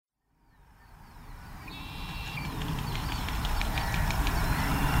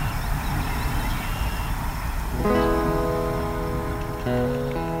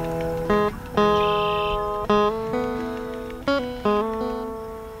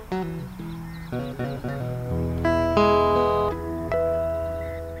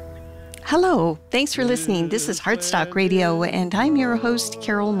Thanks for listening. This is Heartstock Radio, and I'm your host,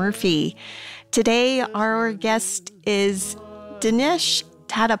 Carol Murphy. Today, our guest is Dinesh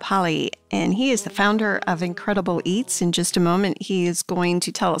Tadepalli, and he is the founder of Incredible Eats. In just a moment, he is going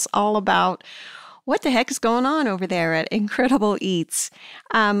to tell us all about what the heck is going on over there at Incredible Eats.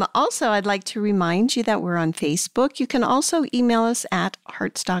 Also, I'd like to remind you that we're on Facebook. You can also email us at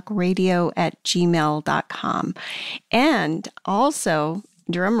heartstockradio@gmail.com. And also,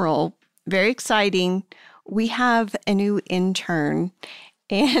 drumroll, very exciting, we have a new intern.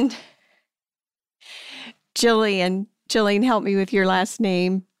 And Jillian, help me with your last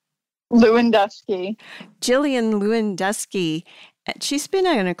name. Lewandowski. Jillian Lewandowski. She's been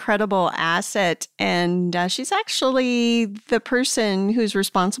an incredible asset, and she's actually the person who's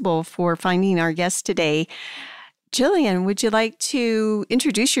responsible for finding our guest today. Jillian, would you like to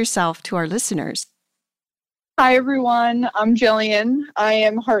introduce yourself to our listeners? Hi, everyone. I'm Jillian. I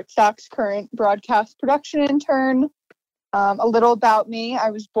am Heartstock's current broadcast production intern. A little about me. I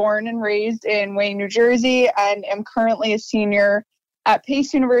was born and raised in Wayne, New Jersey, and am currently a senior at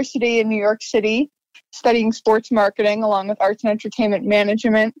Pace University in New York City, studying sports marketing along with arts and entertainment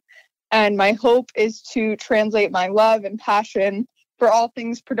management. And my hope is to translate my love and passion for all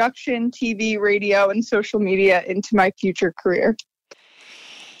things production, TV, radio, and social media into my future career.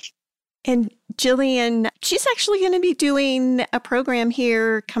 And Jillian, she's actually going to be doing a program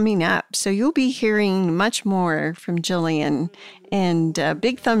here coming up. So you'll be hearing much more from Jillian. And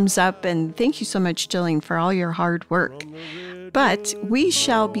big thumbs up. And thank you so much, Jillian, for all your hard work. But we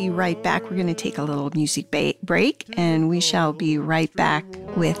shall be right back. We're going to take a little music break, and we shall be right back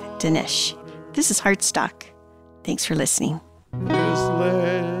with Dinesh. This is Heartstock. Thanks for listening. This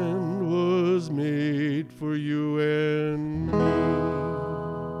land was made for you and me.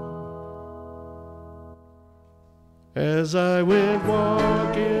 As I went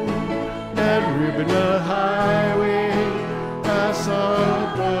walking that Ribbon Highway, I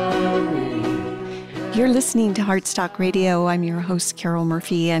saw above me. You're listening to Heartstock Radio. I'm your host, Carol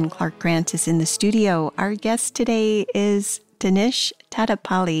Murphy, and Clark Grant is in the studio. Our guest today is Dinesh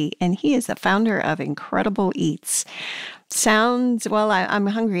Tadepalli, and he is the founder of Incredible Eats. I'm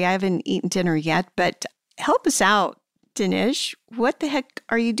hungry. I haven't eaten dinner yet, but help us out, Dinesh. What the heck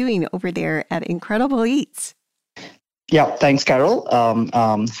are you doing over there at Incredible Eats? Yeah, thanks, Carol.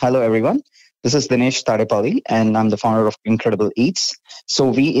 Hello, everyone. This is Dinesh Tadepalli, and I'm the founder of Incredible Eats. So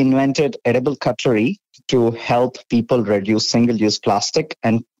we invented edible cutlery to help people reduce single-use plastic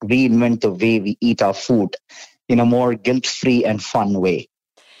and reinvent the way we eat our food in a more guilt-free and fun way.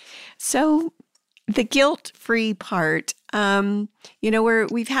 So the guilt-free part,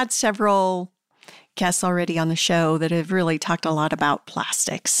 we've had several guests already on the show that have really talked a lot about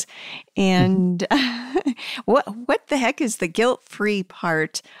plastics. And what the heck is the guilt-free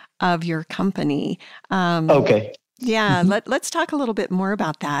part of your company? Okay. Yeah, let's talk a little bit more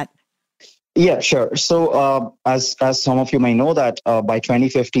about that. Yeah, sure. So as some of you may know that by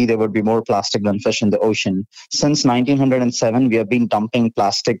 2050, there would be more plastic than fish in the ocean. Since 1907, we have been dumping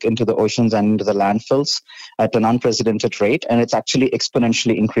plastic into the oceans and into the landfills at an unprecedented rate, and it's actually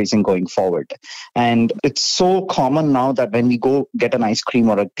exponentially increasing going forward. And it's so common now that when we go get an ice cream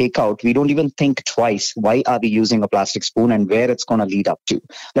or a takeout, we don't even think twice, why are we using a plastic spoon and where it's going to lead up to.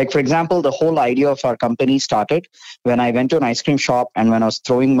 Like, for example, the whole idea of our company started when I went to an ice cream shop and when I was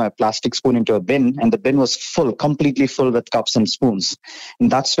throwing my plastic spoon into a bin, and the bin was completely full with cups and spoons.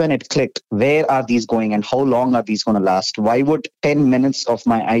 And that's when it clicked. Where are these going and how long are these going to last? Why would 10 minutes of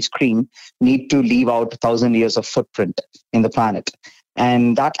my ice cream need to leave out 1,000 years of footprint in the planet?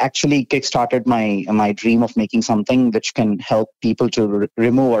 And that actually kickstarted my dream of making something which can help people to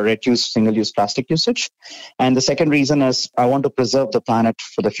remove or reduce single-use plastic usage. And the second reason is I want to preserve the planet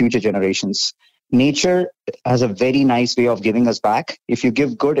for the future generations. Nature has a very nice way of giving us back. If you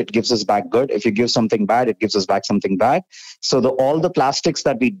give good, it gives us back good. If you give something bad, it gives us back something bad. So all the plastics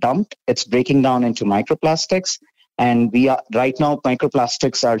that we dumped, it's breaking down into microplastics. And right now,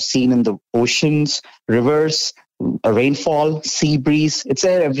 microplastics are seen in the oceans, rivers, rainfall, sea breeze. It's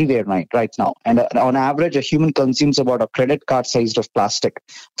there everywhere right now. And on average, a human consumes about a credit card sized of plastic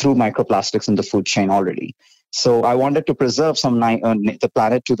through microplastics in the food chain already. So I wanted to preserve the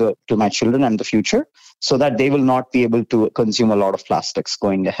planet to my children and the future so that they will not be able to consume a lot of plastics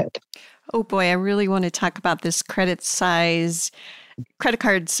going ahead. Oh boy, I really want to talk about this credit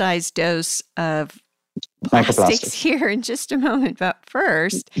card size dose of plastics here in just a moment. But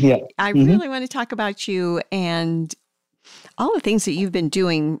first, I really want to talk about you and all the things that you've been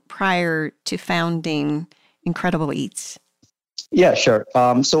doing prior to founding Incredible Eats. Yeah, sure.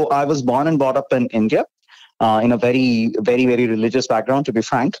 So I was born and brought up in India. in a very, very, very religious background, to be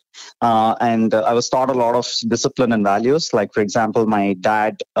frank. And I was taught a lot of discipline and values. Like, for example, my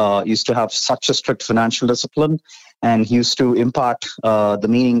dad used to have such a strict financial discipline, and he used to impart the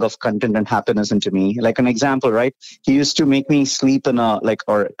meaning of content and happiness into me. Like an example, right? He used to make me sleep in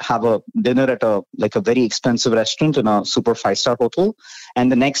or have a dinner at a very expensive restaurant in a super 5-star hotel.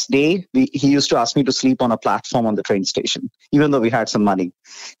 And the next day, he used to ask me to sleep on a platform on the train station, even though we had some money.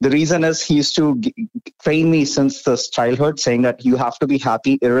 The reason is he used to train me since this childhood, saying that you have to be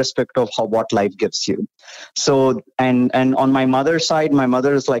happy irrespective of what life gives you. So, and on my mother's side, my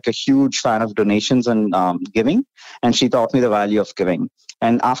mother is like a huge fan of donations and giving, and she taught me the value of giving.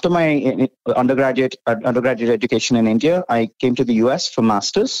 And after my undergraduate education in India, I came to the US for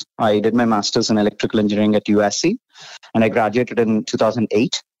master's. I did my master's in electrical engineering at USC, and I graduated in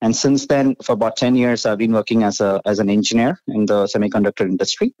 2008. And since then, for about 10 years, I've been working as an engineer in the semiconductor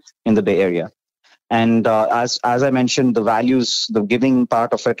industry in the Bay Area. And as I mentioned, the values, the giving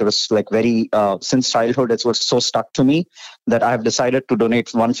part of it was like very, since childhood, it was so stuck to me that I have decided to donate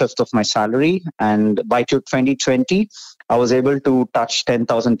 1/5 of my salary. And by 2020, I was able to touch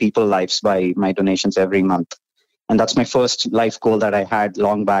 10,000 people's lives by my donations every month. And that's my first life goal that I had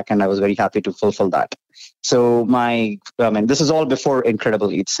long back, and I was very happy to fulfill that. So this is all before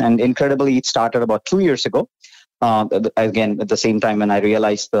Incredible Eats. And Incredible Eats started about 2 years ago. Again, at the same time when I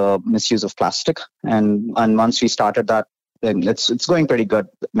realized the misuse of plastic. And once we started that, then it's going pretty good.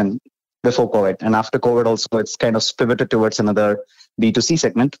 Before COVID. And after COVID also, it's kind of pivoted towards another B2C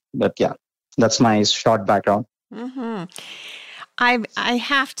segment. But yeah, that's my short background. Mm-hmm. I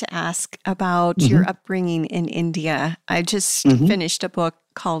have to ask about your upbringing in India. I just finished a book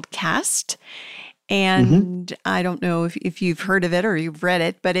called Caste. And I don't know if you've heard of it or you've read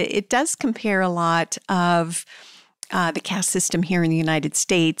it, but it does compare a lot of the caste system here in the United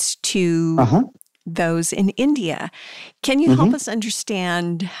States to those in India. Can you help us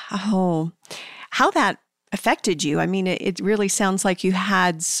understand how that affected you? I mean, it really sounds like you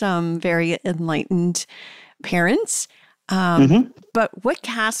had some very enlightened parents. But what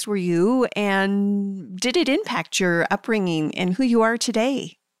caste were you, and did it impact your upbringing and who you are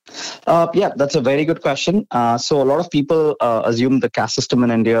today? Yeah, that's a very good question. So a lot of people assume the caste system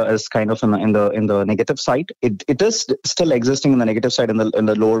in India is kind of in the negative side. It is still existing in the negative side in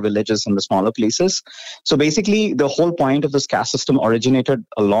the lower villages and the smaller places. So basically, the whole point of this caste system originated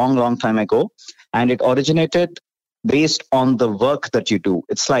a long, long time ago, and it originated based on the work that you do.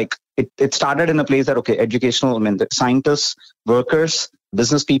 It's like it started in a place that, okay, educational, the scientists, workers,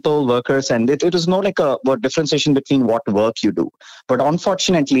 business people, workers, and it was not like a differentiation between what work you do. But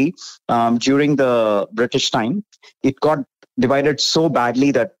unfortunately, during the British time, it got divided so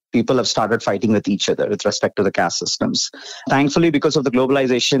badly that people have started fighting with each other with respect to the caste systems. Thankfully, because of the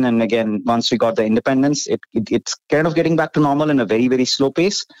globalization, and again, once we got the independence, it's kind of getting back to normal in a very, very slow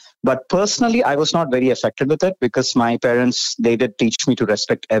pace. But personally, I was not very affected with it because my parents, they did teach me to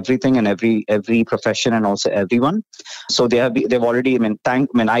respect everything and every profession and also everyone. So they've already,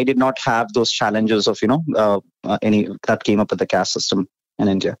 I did not have those challenges of, any that came up with the caste system in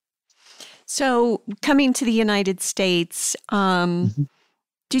India. So coming to the United States,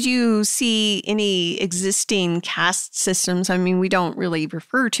 did you see any existing caste systems? I mean, we don't really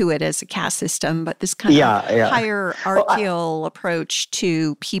refer to it as a caste system, but this kind of hierarchical approach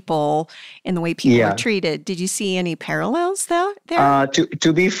to people and the way people are treated. Did you see any parallels there?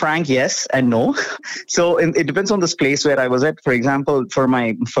 To be frank, yes and no. So it depends on this place where I was at. For example, for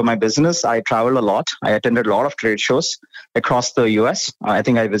my business, I traveled a lot. I attended a lot of trade shows across the US. I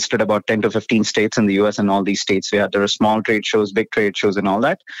think I visited about 10 to 15 states in the US, and all these states there are small trade shows, big trade shows, and all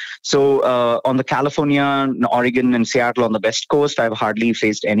that. So on the California, Oregon, and Seattle on the West Coast, I've hardly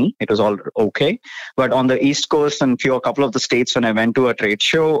faced any. It was all okay. But on the East Coast and a couple of the states, when I went to a trade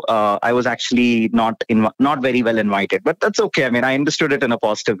show, I was actually not very well invited. But that's okay. I mean, I understood it in a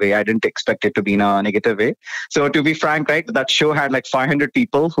positive way. I didn't expect it to be in a negative way. So to be frank, right, that show had like 500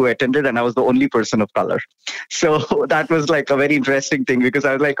 people who attended, and I was the only person of color. So that was like a very interesting thing because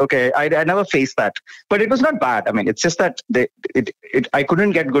I was like, okay, I never faced that. But it was not bad. I mean, it's just that I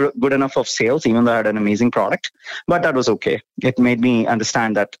couldn't get good enough of sales, even though I had an amazing product. But that was okay. It made me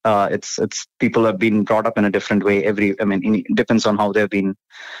understand that it's people have been brought up in a different way. It depends on how they've been,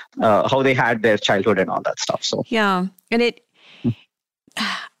 how they had their childhood and all that stuff. So yeah, and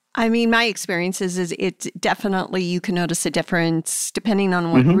I mean, my experience is it definitely, you can notice a difference depending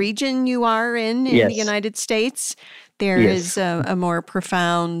on what region you are in the United States. there is a more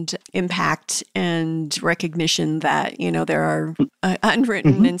profound impact and recognition that, there are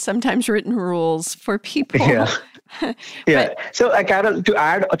unwritten and sometimes written rules for people. Yeah. So, Carol, to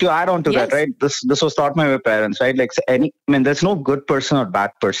add on to that, right? This was taught by my parents, right? Like there's no good person or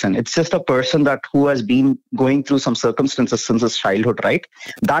bad person. It's just a person who has been going through some circumstances since his childhood, right?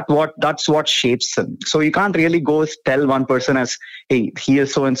 That's what shapes him. So you can't really go tell one person as, hey, he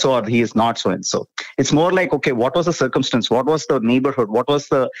is so and so or he is not so and so. It's more like, okay, what was the circumstance? What was the neighborhood? What was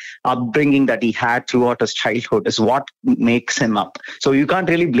the upbringing that he had throughout his childhood? Is what makes him up. So you can't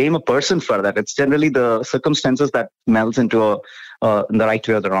really blame a person for that. It's generally the circumstances that melds into the right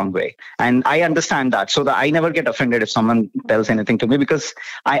way or the wrong way. And I understand that. So that I never get offended if someone tells anything to me, because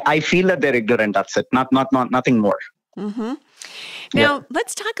I feel that they're ignorant. That's it. Nothing more. Mm-hmm. Now,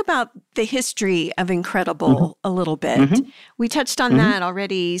 let's talk about the history of Incredible a little bit. We touched on that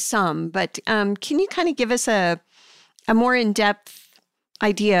already some, but can you kind of give us a more in-depth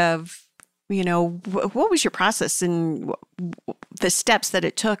idea of, what was your process and the steps that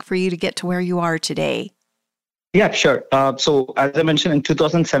it took for you to get to where you are today? Yeah, sure. So as I mentioned, in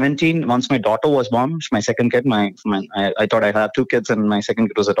 2017, once my daughter was born, my second kid, I thought I had two kids and my second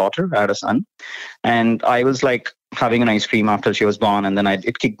kid was a daughter. I had a son. And I was like having an ice cream after she was born. And then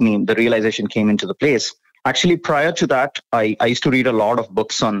it kicked me, the realization came into the place. Actually, prior to that, I used to read a lot of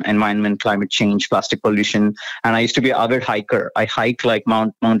books on environment, climate change, plastic pollution, and I used to be an avid hiker. I hike like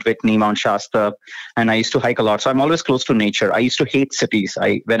Mount Whitney, Mount Shasta, and I used to hike a lot. So I'm always close to nature. I used to hate cities.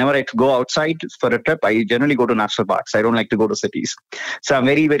 Whenever I go outside for a trip, I generally go to national parks. I don't like to go to cities. So I'm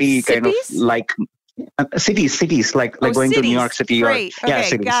very, very kind of like cities, like going cities. to New York City. Great. Okay,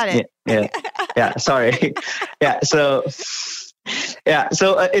 cities. Got it. Yeah. Sorry. Yeah. So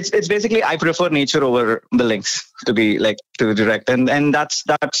it's basically I prefer nature over buildings, to be like to direct, and that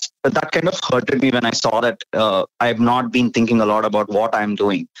kind of hurted me when I saw that I have not been thinking a lot about what I'm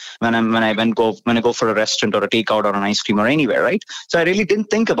doing when I go for a restaurant or a takeout or an ice cream or anywhere, right? So I really didn't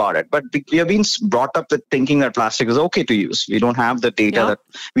think about it, but we have been brought up with thinking that plastic is okay to use. We don't have the data that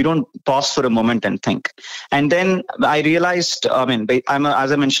we don't pause for a moment and think. And then I realized,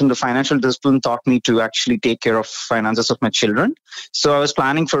 as I mentioned, the financial discipline taught me to actually take care of finances of my children. So I was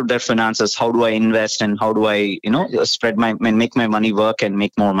planning for their finances. How do I invest and how do I, make my money work and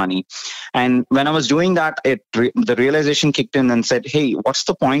make more money? And when I was doing that, the realization kicked in and said, hey, what's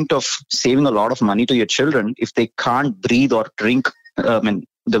the point of saving a lot of money to your children if they can't breathe or drink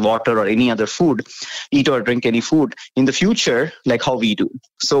the water or any other food, eat or drink any food in the future, like how we do?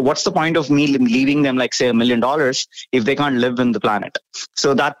 So what's the point of me leaving them, like, say, $1 million if they can't live in the planet?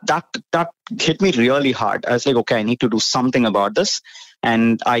 So that hit me really hard. I was like, okay, I need to do something about this.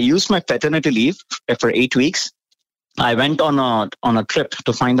 And I used my paternity leave for 8 weeks. I went on a trip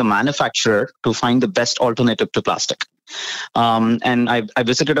to find the manufacturer to find the best alternative to plastic. And I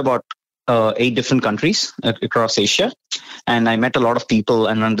visited about 8 different countries across Asia. And I met a lot of people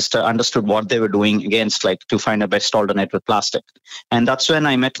and understood what they were doing against, like, to find a best alternate with plastic. And that's when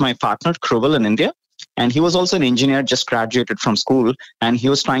I met my partner, Kruval, in India. And he was also an engineer, just graduated from school. And he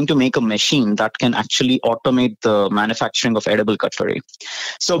was trying to make a machine that can actually automate the manufacturing of edible cutlery.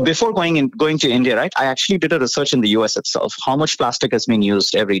 So before going to India, right, I actually did a research in the US itself, how much plastic has been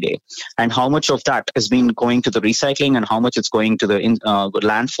used every day and how much of that has been going to the recycling and how much it's going to the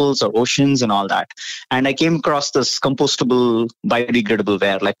landfills or oceans and all that. And I came across this compostable, biodegradable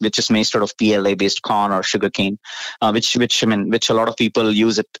ware, like, which is made out of PLA-based corn or sugarcane, which a lot of people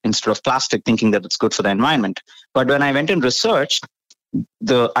use it instead of plastic, thinking that it's good for the environment. But when I went and researched,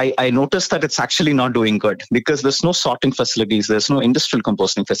 I noticed that it's actually not doing good because there's no sorting facilities, there's no industrial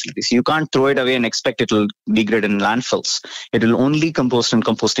composting facilities. You can't throw it away and expect it will degrade in landfills. It will only compost in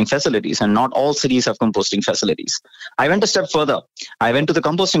composting facilities, and not all cities have composting facilities. I went a step further. I went to the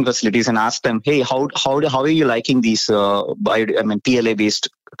composting facilities and asked them, hey, how are you liking these PLA-based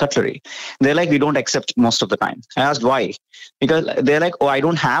cutlery? They're like, we don't accept most of the time. I asked why. Because they're like, I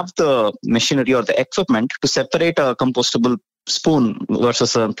don't have the machinery or the equipment to separate a compostable spoon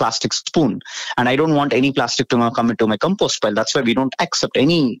versus a plastic spoon, and I don't want any plastic to come into my compost pile. That's why we don't accept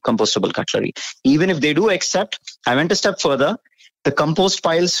any compostable cutlery. Even if they do accept, I went a step further. The compost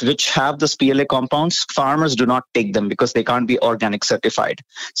piles which have this PLA compounds, farmers do not take them because they can't be organic certified.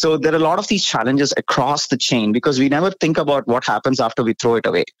 So there are a lot of these challenges across the chain because we never think about what happens after we throw it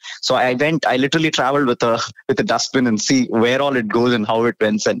away. So I literally traveled with a dustbin and see where all it goes and how it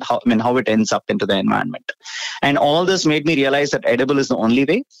ends and how it ends up into the environment. And all this made me realize that edible is the only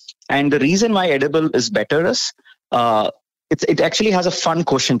way. And the reason why edible is better is it actually has a fun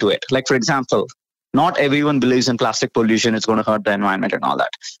quotient to it. Like, for example, Not everyone believes in plastic pollution. It's going to hurt the environment and all that.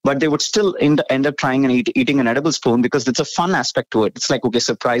 But they would still end up trying and eating an edible spoon because it's a fun aspect to it. It's like, okay,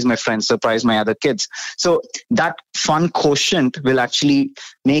 surprise my friends, surprise my other kids. So that fun quotient will actually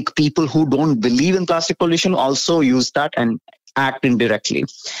make people who don't believe in plastic pollution also use that and act indirectly.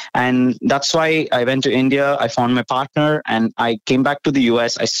 And that's why I went to India. I found my partner and I came back to the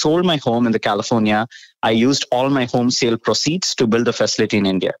US. I sold my home in the California. I used all my home sale proceeds to build a facility in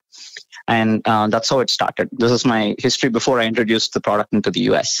India. And that's how it started. This is my history before I introduced the product into the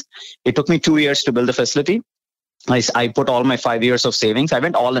US. It took me 2 years to build the facility. I put all my 5 years of savings. I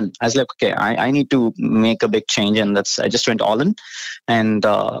went all in. I was like, okay, I need to make a big change. And I just went all in. And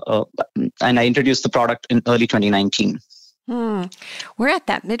I introduced the product in early 2019. We're at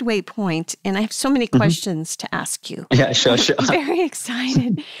that midway point, and I have so many questions to ask you. Yeah, sure. I'm very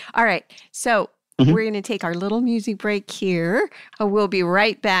excited. All right. So we're going to take our little music break here. We'll be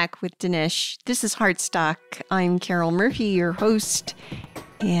right back with Dinesh. This is Heartstock. I'm Carol Murphy, your host,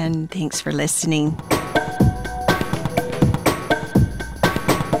 and thanks for listening.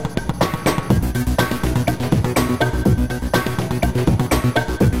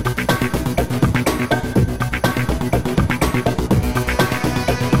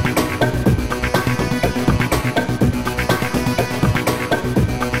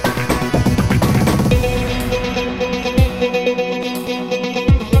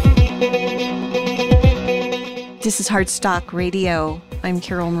 This is Heartstock Radio. I'm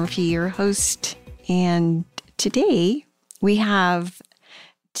Carol Murphy, your host. And today we have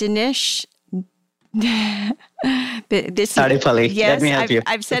Dinesh. Tadepalli. Yes, Let me help you.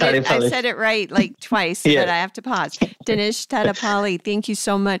 I've said it right like twice, but I have to pause. Dinesh Tadepalli, thank you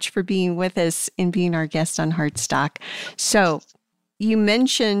so much for being with us and being our guest on Heartstock. So you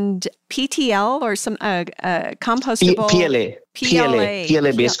mentioned PTL or some compostable...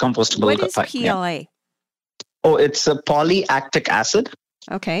 PLA-based compostable. What is PLA? Yeah. Oh, it's a polylactic acid.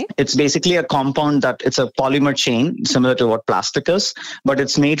 Okay. It's basically a compound it's a polymer chain similar to what plastic is, but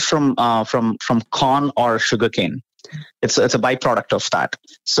it's made from corn or sugarcane. It's a byproduct of that.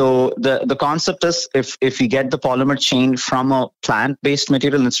 So the concept is if you get the polymer chain from a plant-based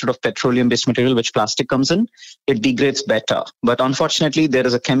material instead of petroleum-based material, which plastic comes in, it degrades better. But unfortunately, there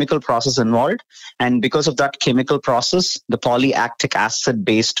is a chemical process involved. And because of that chemical process, the polylactic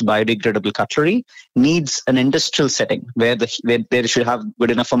acid-based biodegradable cutlery needs an industrial setting where there should have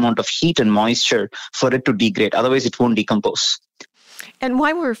good enough amount of heat and moisture for it to degrade. Otherwise, it won't decompose. And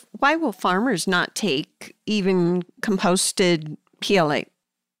why will farmers not take even composted PLA?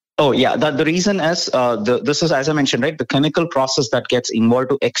 Oh, yeah. The reason is, this is, as I mentioned, right, the chemical process that gets involved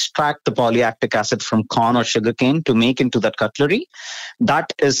to extract the polylactic acid from corn or sugarcane to make into that cutlery,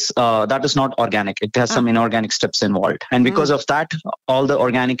 that is not organic. It has some inorganic steps involved. And because of that, all the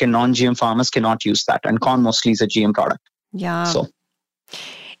organic and non-GM farmers cannot use that. And corn mostly is a GM product. Yeah. So.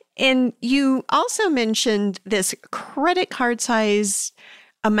 And you also mentioned this credit card size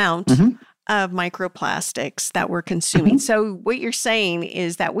amount of microplastics that we're consuming. So what you're saying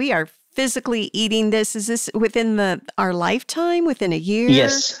is that we are physically eating this. Is this within our lifetime, within a year?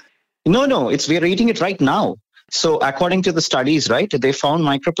 Yes. No, we're eating it right now. So according to the studies, right, they found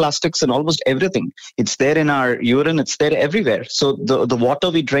microplastics in almost everything. It's there in our urine. It's there everywhere. So the water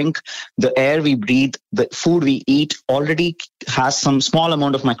we drink, the air we breathe, the food we eat already has some small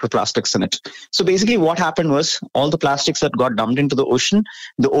amount of microplastics in it. So basically what happened was all the plastics that got dumped into the ocean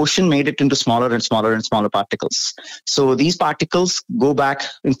made it into smaller and smaller and smaller particles. So these particles go back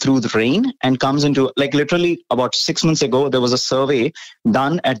through the rain and comes into, like literally about 6 months ago, there was a survey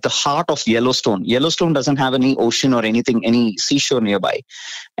done at the heart of Yellowstone. Yellowstone doesn't have any ocean or anything, any seashore nearby.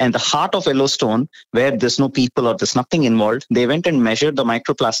 And the heart of Yellowstone, where there's no people or there's nothing involved, they went and measured the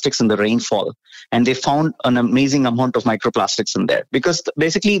microplastics in the rainfall. And they found an amazing amount of microplastics in there because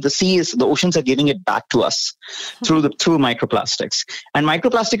basically the oceans are giving it back to us through microplastics. And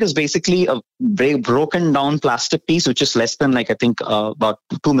microplastic is basically a broken down plastic piece, which is less than about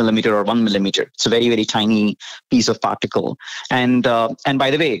 2 millimeter or 1 millimeter. It's a very, very tiny piece of particle. And by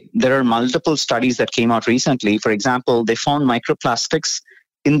the way, there are multiple studies that came out recently. For example, they found microplastics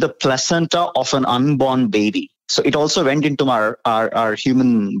in the placenta of an unborn baby. So it also went into our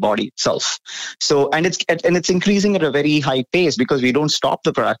human body itself. So and it's increasing at a very high pace because we don't stop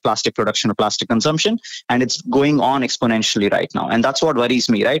the plastic production or plastic consumption, and it's going on exponentially right now. And that's what worries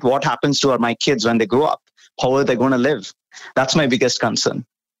me, right? What happens to my kids when they grow up? How are they going to live? That's my biggest concern.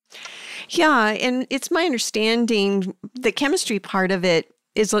 Yeah, and it's my understanding the chemistry part of it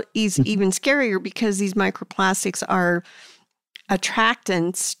is even scarier because these microplastics are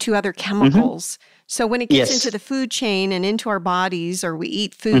attractants to other chemicals. So when it gets Yes. into the food chain and into our bodies, or we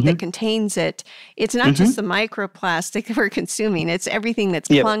eat food that contains it, it's not just the microplastic that we're consuming, it's everything that's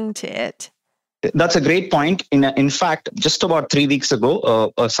Yep. clung to it. That's a great point. In fact, just about 3 weeks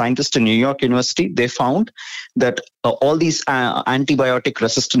ago, a scientist in New York University, they found that all these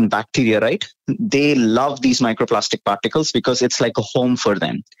antibiotic-resistant bacteria, right? They love these microplastic particles because it's like a home for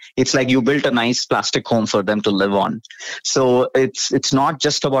them. It's like you built a nice plastic home for them to live on. So it's not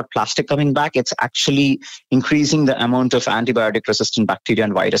just about plastic coming back. It's actually increasing the amount of antibiotic-resistant bacteria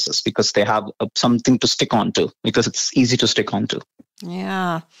and viruses because they have something to stick onto because it's easy to stick onto.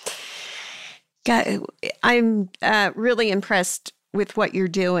 Yeah. I'm really impressed with what you're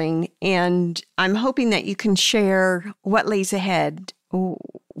doing, and I'm hoping that you can share what lays ahead.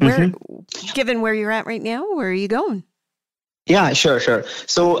 Given where you're at right now, where are you going? Yeah, sure.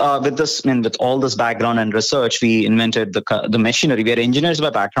 So with all this background and research, we invented the machinery. We are engineers by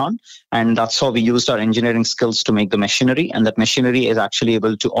background, and that's how we used our engineering skills to make the machinery. And that machinery is actually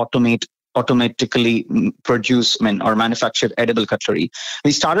able to automatically produce or manufacture edible cutlery.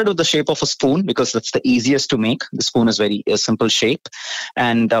 We started with the shape of a spoon because that's the easiest to make. The spoon is very simple shape,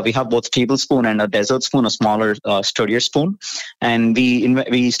 and we have both tablespoon and a dessert spoon, a smaller, sturdier spoon. And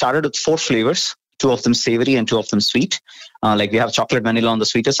we started with 4 flavors. 2 of them savory and 2 of them sweet. Like we have chocolate vanilla on the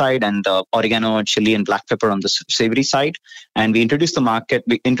sweeter side and oregano, chili, and black pepper on the savory side. And we introduced them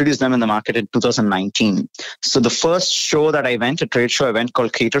in the market in 2019. So the first show that I went, a trade show I went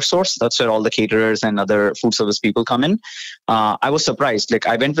called Cater Source. That's where all the caterers and other food service people come in. I was surprised. Like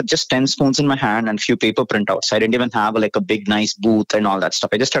I went with just 10 spoons in my hand and a few paper printouts. I didn't even have like a big, nice booth and all that stuff.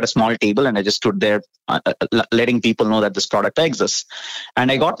 I just had a small table and I just stood there letting people know that this product exists.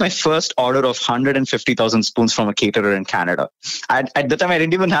 And I got my first order of 150,000 spoons from a caterer in Canada. At the time, I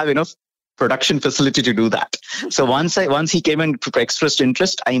didn't even have enough production facility to do that. So once he came and expressed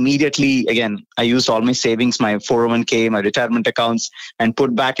interest, I immediately, I used all my savings, my 401k, my retirement accounts, and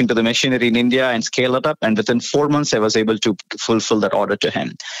put back into the machinery in India and scale it up. And within 4 months, I was able to fulfill that order to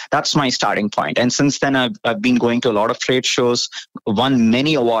him. That's my starting point. And since then, I've been going to a lot of trade shows, won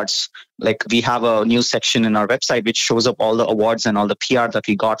many awards. Like we have a news section in our website which shows up all the awards and all the PR that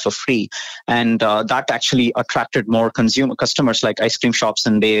we got for free, and that actually attracted more customers like ice cream shops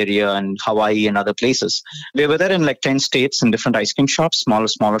in Bay Area and Hawaii and other places. We were there in like 10 states in different ice cream shops, smaller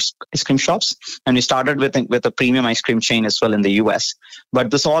ice cream shops, and we started with a premium ice cream chain as well in the US.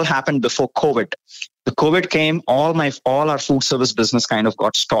 But this all happened before COVID. The COVID came, all our food service business kind of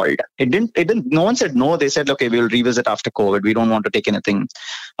got stalled. It didn't, no one said no. They said, okay, we'll revisit after COVID. We don't want to take anything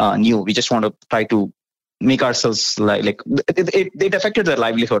new. We just want to try to make ourselves like it affected their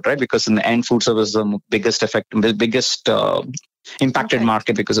livelihood, right? Because in the end, food service is the biggest impacted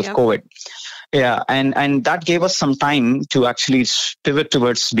market because of COVID. Yeah, and that gave us some time to actually pivot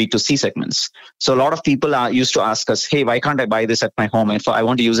towards B2C segments. So a lot of people used to ask us, hey, why can't I buy this at my home? If I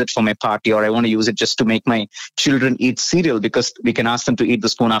want to use it for my party, or I want to use it just to make my children eat cereal, because we can ask them to eat the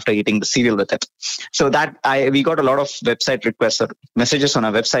spoon after eating the cereal with it. So we got a lot of website requests or messages on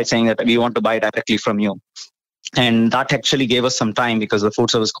our website saying that we want to buy directly from you. And that actually gave us some time because the food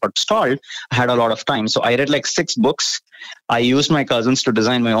service got stalled. I had a lot of time. So I read like 6 books. I used my cousins to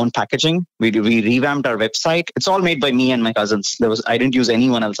design my own packaging. We revamped our website. It's all made by me and my cousins. I didn't use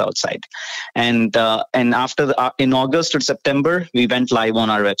anyone else outside. And after in August or September, we went live on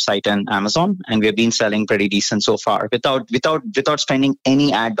our website and Amazon, and we've been selling pretty decent so far without spending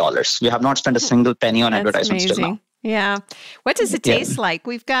any ad dollars. We have not spent a single penny on advertisements till now. Yeah. What does it taste like?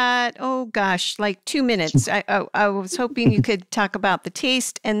 We've got, like 2 minutes. I was hoping you could talk about the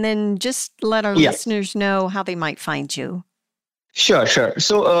taste and then just let our listeners know how they might find you. Sure.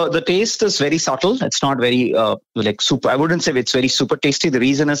 So the taste is very subtle. It's not very super. I wouldn't say it's very super tasty. The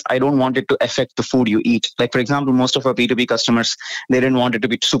reason is I don't want it to affect the food you eat. Like, for example, most of our B2B customers, they didn't want it to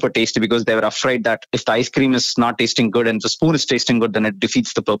be super tasty because they were afraid that if the ice cream is not tasting good and the spoon is tasting good, then it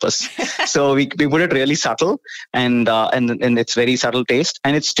defeats the purpose. So we put it really subtle and it's very subtle taste,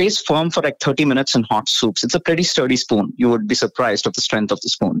 and it stays firm for like 30 minutes in hot soups. It's a pretty sturdy spoon. You would be surprised of the strength of the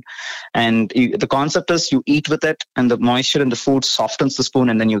spoon. And the concept is you eat with it, and the moisture in the food softens the spoon,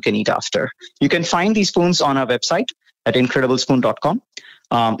 and then you can eat after. You can find these spoons on our website at incrediblespoon.com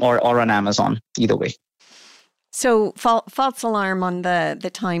or on Amazon, either way. So false alarm on the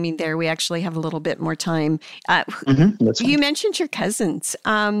timing there. We actually have a little bit more time. You mentioned your cousins.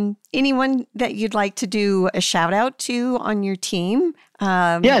 Anyone that you'd like to do a shout out to on your team?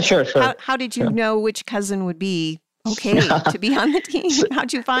 Yeah, sure. How did you know which cousin would be Okay, to be on the team.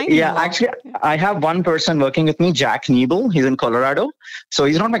 How'd you find Yeah, him? actually, I have one person working with me, Jack Niebel. He's in Colorado. So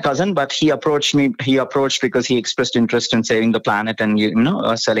he's not my cousin, but he approached me. He approached because he expressed interest in saving the planet and,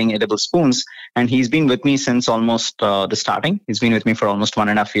 selling edible spoons. And he's been with me since almost the starting. He's been with me for almost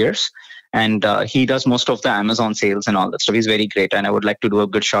 1.5 years. And he does most of the Amazon sales and all that stuff. He's very great. And I would like to do a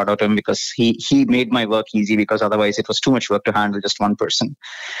good shout out to him because he made my work easy, because otherwise it was too much work to handle just one person.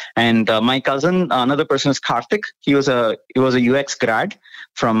 And my cousin, another person is Karthik. He was a UX grad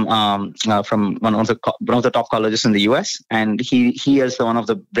from one of the top colleges in the US. And he is one of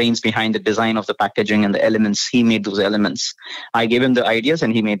the brains behind the design of the packaging and the elements. He made those elements. I gave him the ideas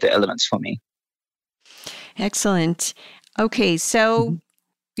and he made the elements for me. Excellent. Okay, so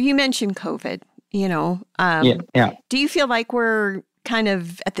you mentioned COVID, Yeah. Do you feel like we're kind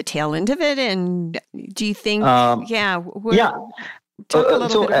of at the tail end of it? And do you think, Talk a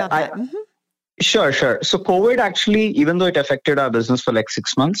little bit about that. Sure. So COVID actually, even though it affected our business for like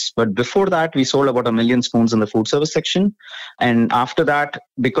 6 months, but before that, we sold about 1 million spoons in the food service section. And after that,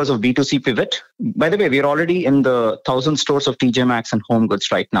 because of B2C pivot, by the way, we're already in the 1,000 stores of TJ Maxx and Home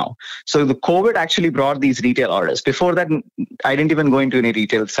Goods right now. So the COVID actually brought these retail orders. Before that, I didn't even go into any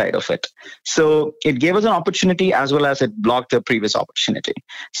retail side of it. So it gave us an opportunity as well as it blocked the previous opportunity.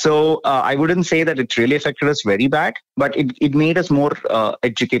 So I wouldn't say that it really affected us very bad, but it made us more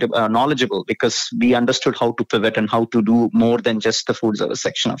educated, knowledgeable, because we understood how to pivot and how to do more than just the food service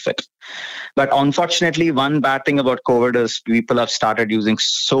section of it. But unfortunately, one bad thing about COVID is people have started using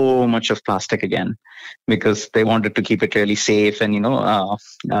so much of plastic again, because they wanted to keep it really safe and, like,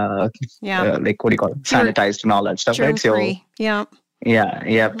 what do you call it? Sanitized and all that stuff, right? So, Yeah.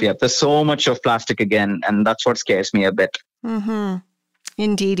 Yeah. There's so much of plastic again, and that's what scares me a bit.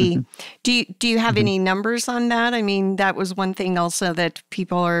 Indeedy. Do you have any numbers on that? I mean, that was one thing also that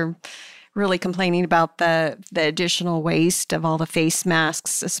people are really complaining about, the additional waste of all the face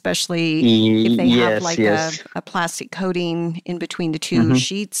masks, especially if they have like a plastic coating in between the two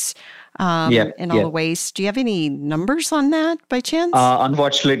sheets and all the waste. Do you have any numbers on that by chance?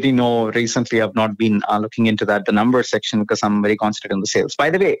 Unfortunately, no. Recently, I've not been looking into that, the numbers section, because I'm very concentrated on the sales.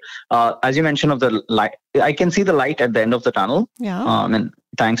 By the way, as you mentioned of the light, I can see the light at the end of the tunnel. Yeah. And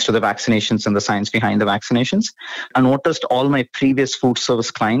thanks to the vaccinations and the science behind the vaccinations, I noticed all my previous food service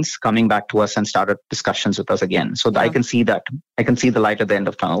clients coming back to us and started discussions with us again. So I can see that. I can see the light at the end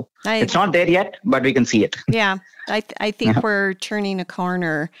of the tunnel. It's not there yet, but we can see it. Yeah. I think we're turning a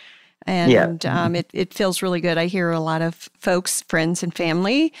corner. And it feels really good. I hear a lot of folks, friends and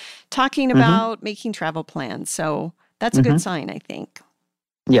family talking about making travel plans. So that's a good sign, I think.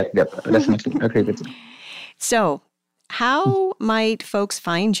 Yeah, definitely. Agree with you. So how might folks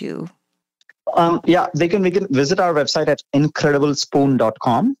find you? They can visit our website at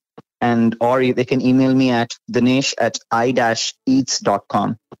incrediblespoon.com, or they can email me at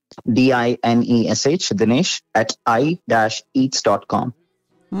dinesh@i-eats.com. DINESH, Dinesh @i-eats.com.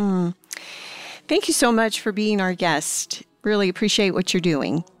 Thank you so much for being our guest. Really appreciate what you're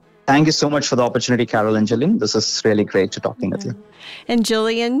doing. Thank you so much for the opportunity, Carol and Jillian. This is really great to talking with you. And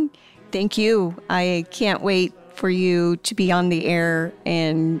Jillian, thank you. I can't wait for you to be on the air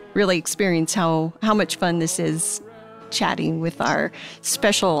and really experience how much fun this is, chatting with our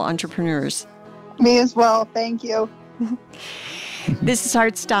special entrepreneurs. Me as well. Thank you. This is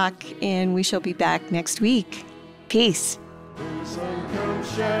Heartstock, and we shall be back next week. Peace. The sun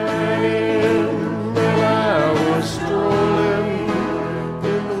comes shining, and I was strolling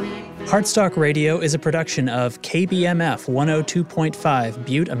in the wheat. Heartstock Radio is a production of KBMF 102.5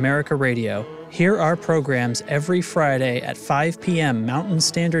 Butte America Radio. Hear our programs every Friday at 5 p.m. Mountain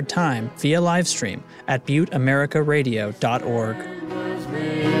Standard Time via live stream at butteamericaradio.org.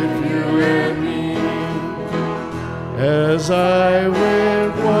 As I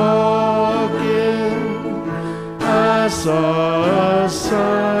went walking, I saw a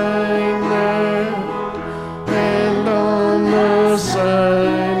sign.